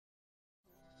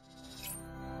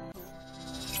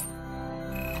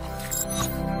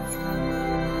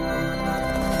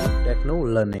no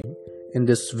learning. In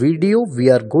this video, we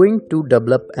are going to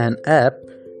develop an app,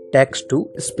 text to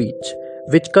speech,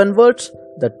 which converts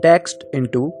the text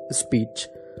into speech.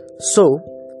 So,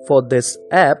 for this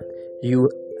app, you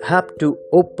have to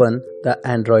open the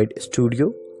Android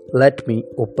Studio. Let me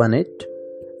open it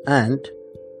and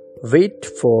wait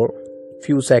for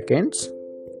few seconds.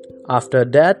 After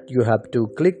that, you have to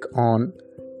click on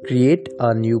create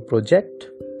a new project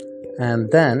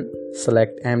and then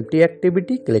select empty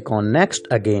activity, click on next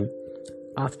again.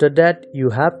 After that, you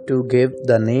have to give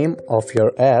the name of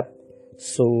your app.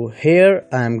 So here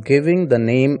I am giving the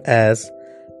name as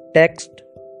text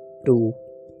to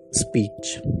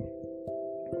speech.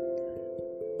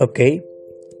 Okay,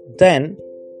 then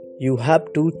you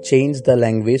have to change the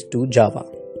language to Java.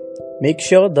 Make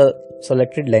sure the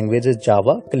selected language is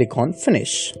Java, click on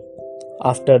finish.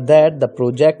 After that, the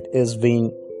project is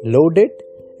being loaded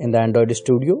in the Android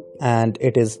Studio and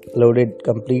it is loaded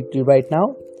completely right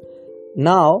now.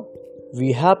 Now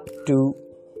we have to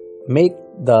make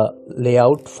the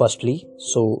layout firstly.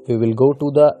 So we will go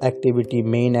to the activity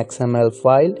main XML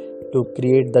file to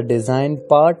create the design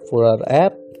part for our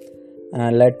app,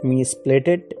 and let me split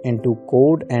it into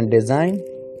code and design.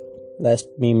 Let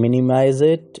me minimize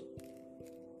it.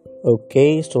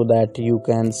 Okay, so that you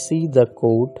can see the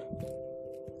code.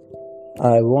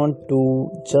 I want to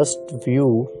just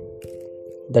view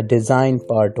the design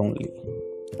part only.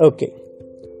 Okay,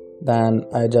 then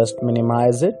I just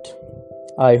minimize it.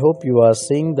 I hope you are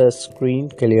seeing the screen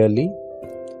clearly.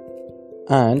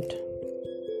 And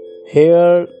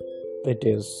here it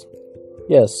is.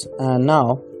 Yes, and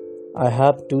now I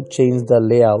have to change the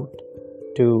layout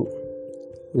to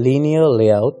linear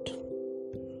layout.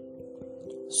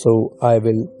 So I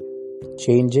will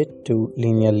change it to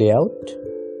linear layout.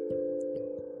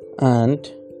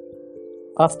 And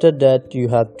after that, you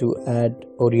have to add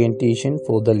orientation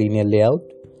for the linear layout.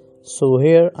 So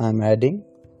here I am adding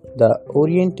the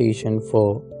orientation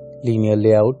for linear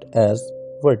layout as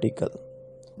vertical.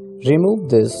 Remove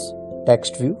this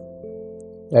text view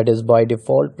that is by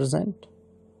default present,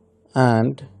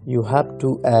 and you have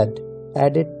to add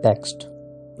edit text,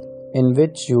 in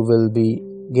which you will be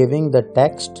giving the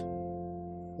text,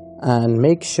 and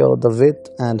make sure the width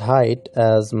and height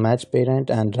as match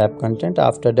parent and wrap content.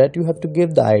 After that, you have to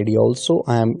give the ID also.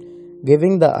 I am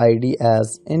giving the ID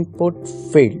as input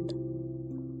field.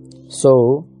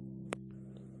 So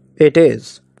it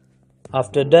is.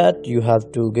 After that, you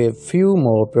have to give few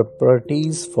more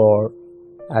properties for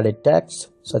edit text,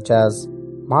 such as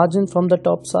margin from the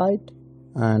top side,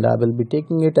 and I will be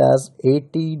taking it as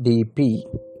 80 dp.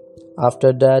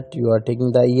 After that, you are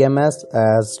taking the EMS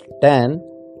as 10,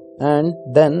 and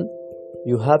then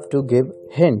you have to give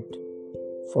hint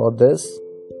for this,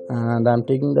 and I'm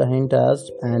taking the hint as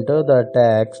enter the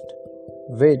text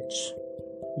which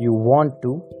you want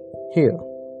to hear.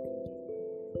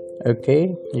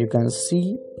 Okay, you can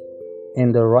see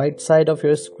in the right side of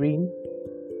your screen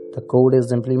the code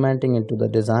is implementing into the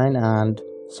design, and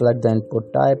select the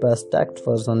input type as text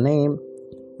first the name,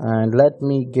 and let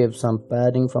me give some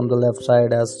padding from the left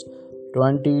side as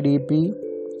 20 dp,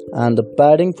 and the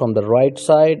padding from the right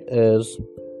side is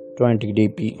 20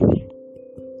 dp.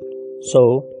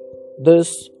 So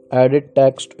this edit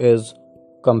text is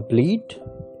complete.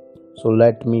 So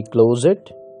let me close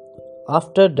it.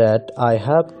 After that, I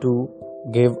have to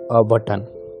give a button.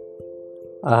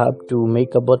 I have to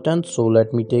make a button. So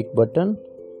let me take button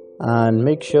and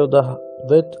make sure the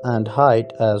width and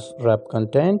height as wrap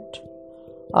content.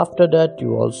 After that,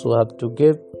 you also have to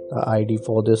give the ID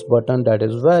for this button. That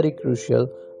is very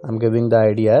crucial. I'm giving the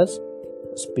ID as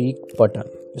speak button,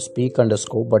 speak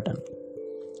underscore button.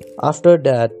 After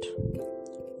that,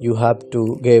 you have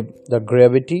to give the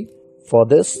gravity for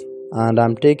this, and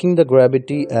I'm taking the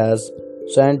gravity as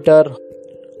center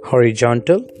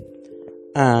horizontal.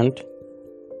 And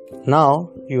now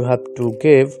you have to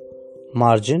give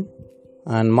margin,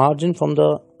 and margin from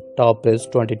the top is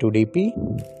 22 dp.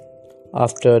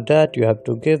 After that, you have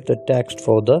to give the text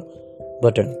for the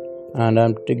button, and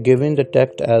I'm giving the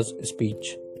text as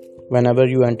speech. Whenever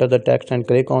you enter the text and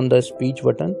click on the speech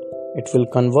button, it will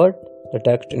convert the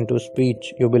text into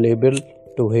speech. You will be able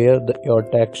to hear your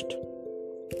text.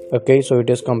 Okay, so it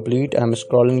is complete. I'm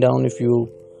scrolling down. If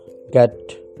you get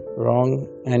wrong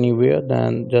anywhere,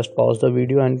 then just pause the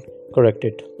video and correct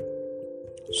it.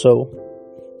 So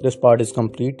this part is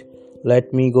complete.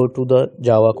 Let me go to the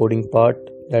Java coding part,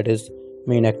 that is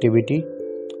main activity.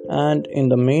 And in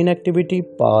the main activity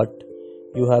part,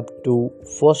 you have to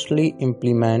firstly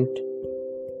implement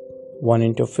one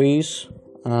interface,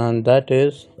 and that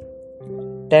is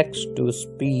text to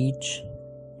speech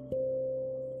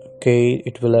okay,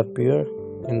 it will appear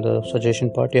in the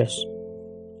suggestion part. Yes,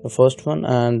 the first one,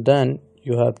 and then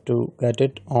you have to get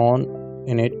it on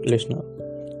init listener.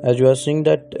 As you are seeing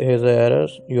that here's an error,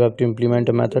 you have to implement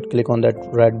a method. Click on that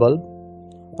red bulb.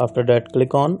 After that,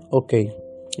 click on OK.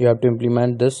 You have to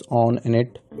implement this on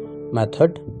init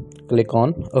method. Click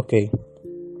on OK.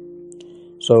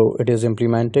 So it is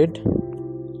implemented,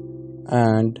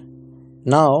 and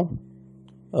now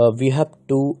we have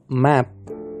to map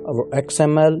our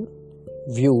XML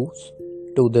views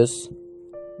to this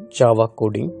Java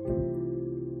coding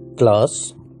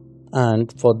class,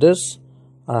 and for this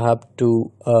I have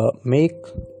to make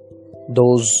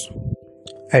those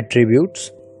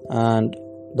attributes, and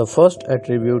the first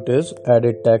attribute is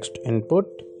edit text input,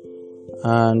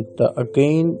 and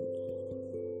again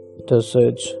this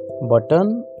is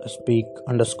button speak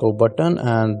underscore button,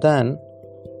 and then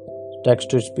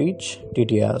text to speech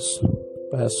TTS.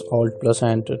 Press alt plus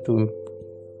enter to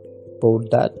import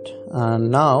that,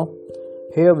 and now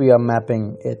here we are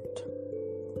mapping it.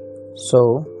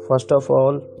 So first of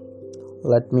all,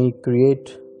 let me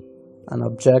create an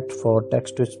object for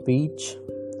text to speech,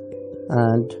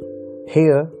 and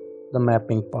here the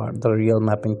mapping part, the real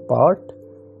mapping part,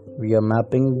 we are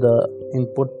mapping the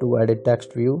input to edit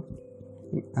text view,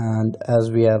 and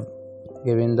as we have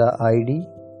given the ID,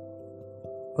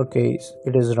 okay,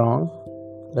 it is wrong,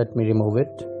 let me remove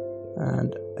it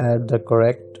and add the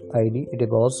correct ID. It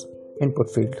was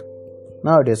input field,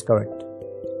 now it is correct.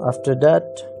 After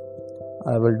that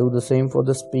I will do the same for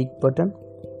the speak button.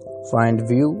 Find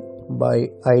view by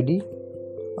ID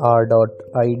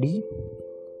r.id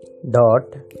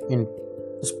dot in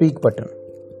speak button,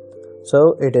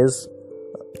 so it is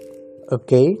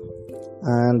okay.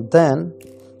 And then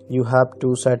you have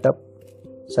to set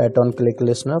on click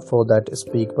listener for that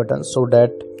speak button, so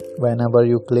that whenever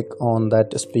you click on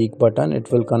that speak button,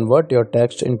 it will convert your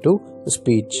text into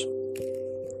speech.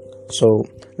 So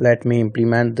let me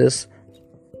implement this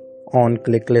on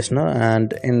click listener,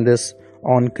 and in this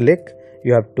on click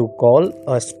you have to call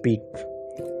a speak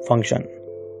function.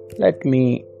 Let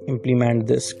me implement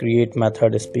this create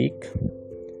method speak.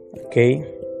 Okay,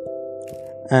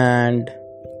 and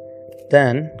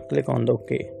then click on the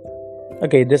OK.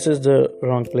 Okay, this is the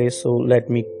wrong place, so let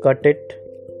me cut it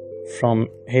from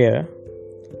here,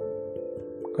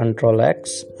 Ctrl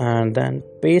X, and then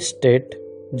paste it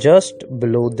just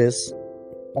below this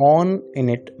on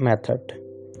init method.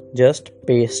 Just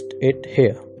paste it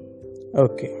here.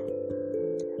 Okay,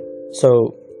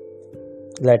 so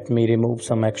let me remove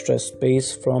some extra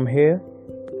space from here.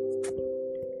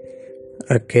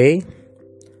 Okay,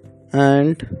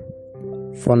 and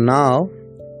for now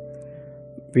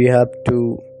we have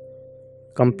to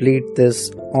complete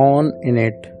this on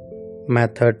init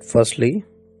method. Firstly,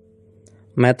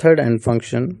 method and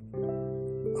function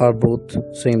are both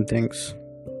same things,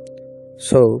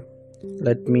 so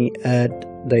let me add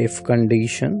the if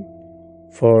condition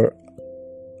for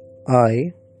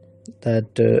I,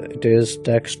 that it is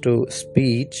text to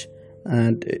speech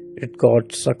and it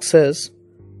got success.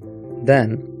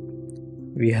 Then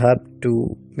we have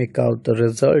to make out the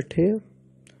result here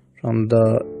from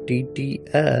the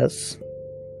TTS,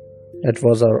 that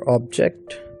was our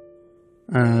object,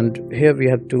 and here we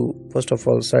have to first of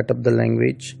all set up the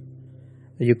language.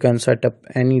 You can set up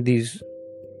any of these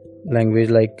language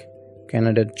like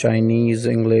Canada, Chinese,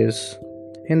 English.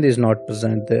 Hindi is not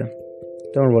present there,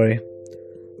 don't worry,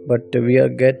 but we are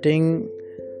getting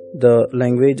the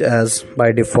language as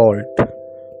by default,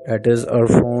 that is our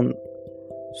phone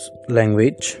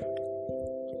language.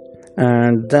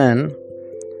 And then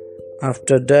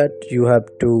after that you have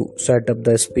to set up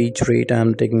the speech rate. I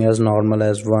am taking as normal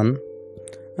as 1,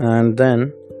 and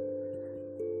then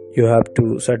you have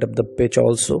to set up the pitch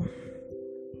also.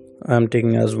 I am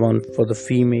taking as 1 for the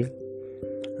female,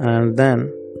 and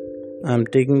then I am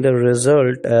taking the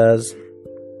result as,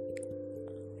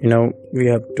 we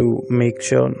have to make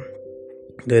sure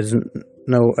there is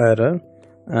no error,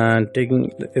 and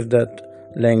taking if that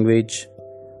language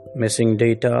missing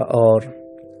data or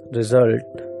result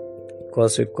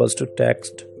equals to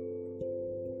text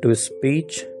to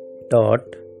speech dot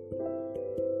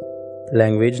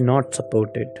language not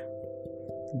supported.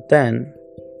 Then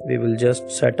we will just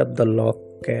set up the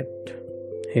logcat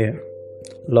here,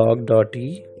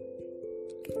 log.e,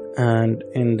 and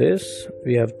in this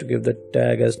we have to give the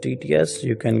tag as TTS.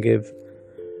 You can give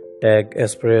tag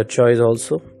as per your choice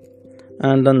also,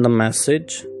 and then the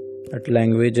message that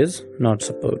language is not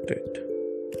supported.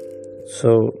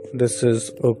 So this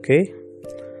is okay.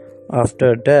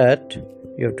 After that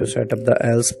you have to set up the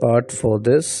else part for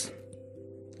this,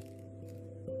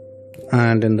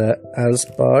 and in the else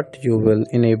part you will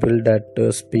enable that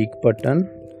speak button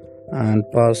and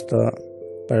pass the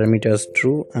parameters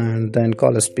true and then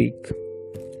call a speak.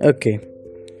 Okay,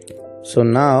 so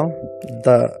now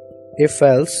the if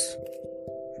else,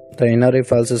 the inner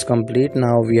if else is complete.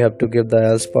 Now we have to give the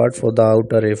else part for the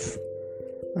outer if,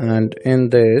 and in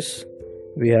this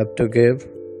we have to give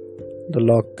the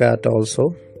log cat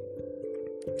also,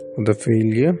 the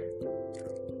failure,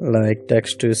 like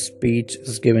text to speech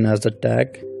is given as the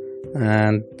tag,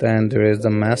 and then there is the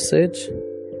message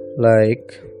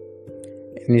like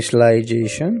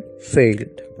initialization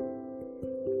failed.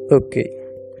 Okay,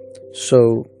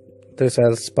 so this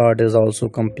else part is also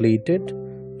completed.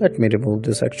 Let me remove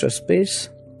this extra space,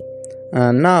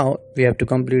 and now we have to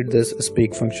complete this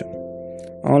speak function.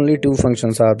 Only 2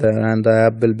 functions are there and the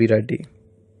app will be ready.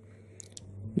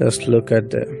 Just look at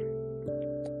there.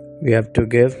 We have to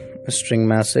give a string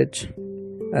message,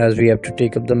 as we have to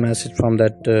take up the message from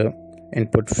that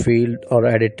input field or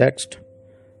edit text.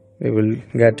 We will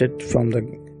get it from the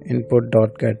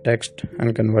input.getText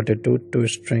and convert it to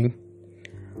string.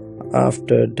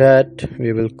 After that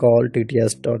we will call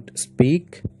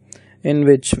tts.speak, in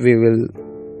which we will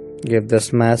give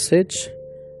this message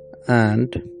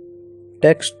and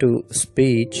text to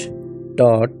speech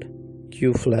dot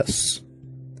qflash,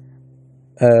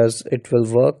 as it will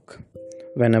work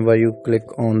whenever you click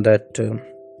on that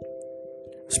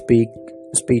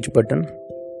speech button.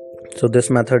 So this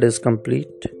method is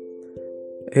complete.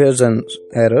 Here's an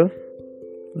error.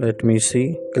 Let me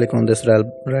see. Click on this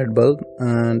red bulb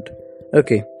and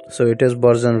okay, so it is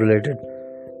version related.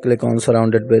 Click on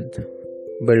surrounded with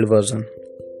build version.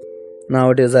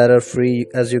 Now it is error free,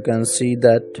 as you can see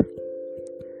that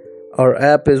our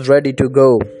app is ready to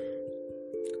go.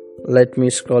 Let me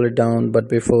scroll it down, but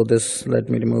before this let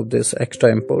me remove this extra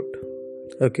import.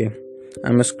 Okay,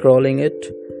 I'm scrolling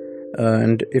it,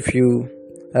 and if you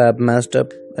have messed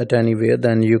up at anywhere,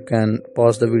 then you can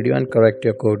pause the video and correct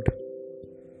your code.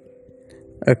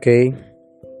 Okay,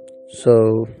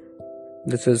 so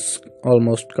this is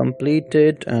almost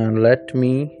completed, and let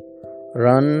me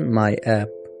run my app.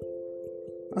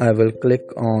 I will click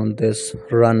on this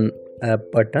run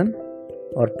app button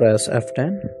or press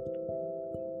F10,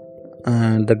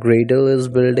 and the Gradle is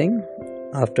building.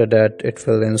 After that it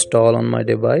will install on my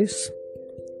device.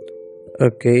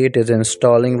 Okay, it is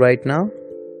installing right now,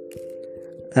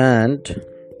 and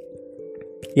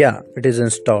yeah, it is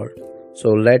installed. So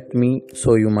let me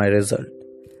show you my result.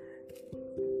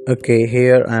 Okay,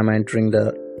 here I am entering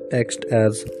the text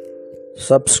as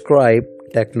subscribe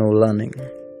techno learning.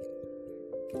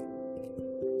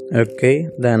 Okay,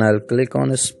 then I'll click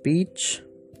on speech.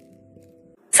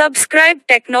 Subscribe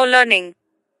techno learning.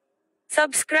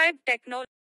 Subscribe techno